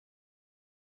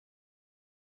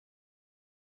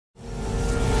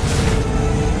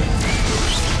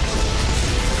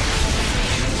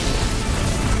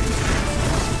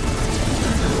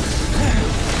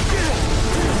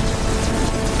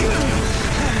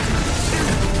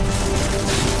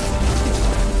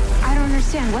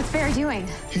What's Bear doing?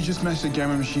 He just matched the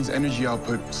Gamma Machine's energy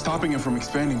output, stopping it from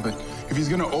expanding, but if he's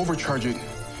gonna overcharge it,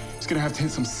 he's gonna have to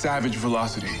hit some savage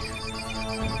velocity.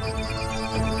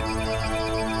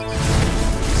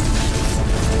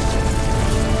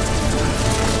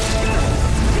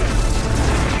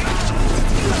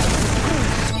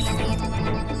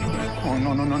 Oh,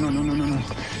 no.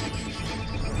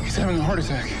 He's having a heart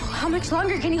attack. How much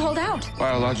longer can he hold out?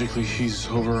 Biologically, he's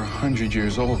over 100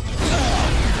 years old.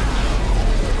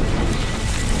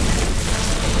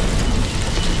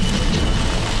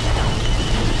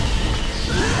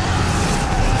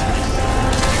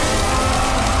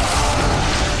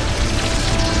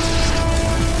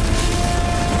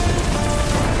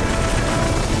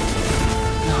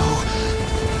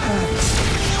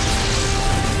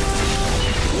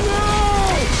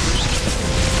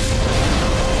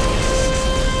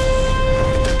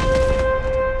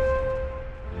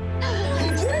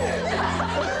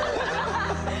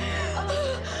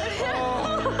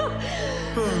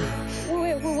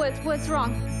 What's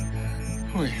wrong?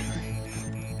 Wait,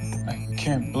 I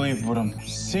can't believe what I'm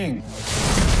seeing.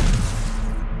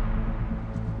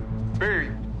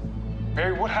 Barry,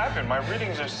 what happened? My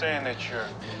readings are saying that you're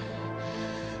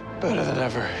better than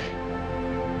ever.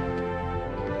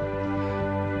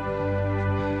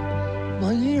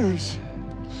 My years,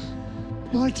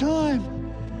 my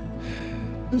time,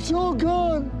 it's all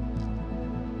gone.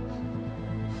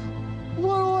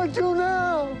 What do I do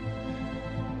now?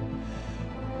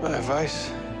 My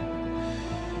advice,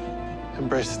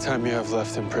 embrace the time you have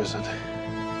left in prison.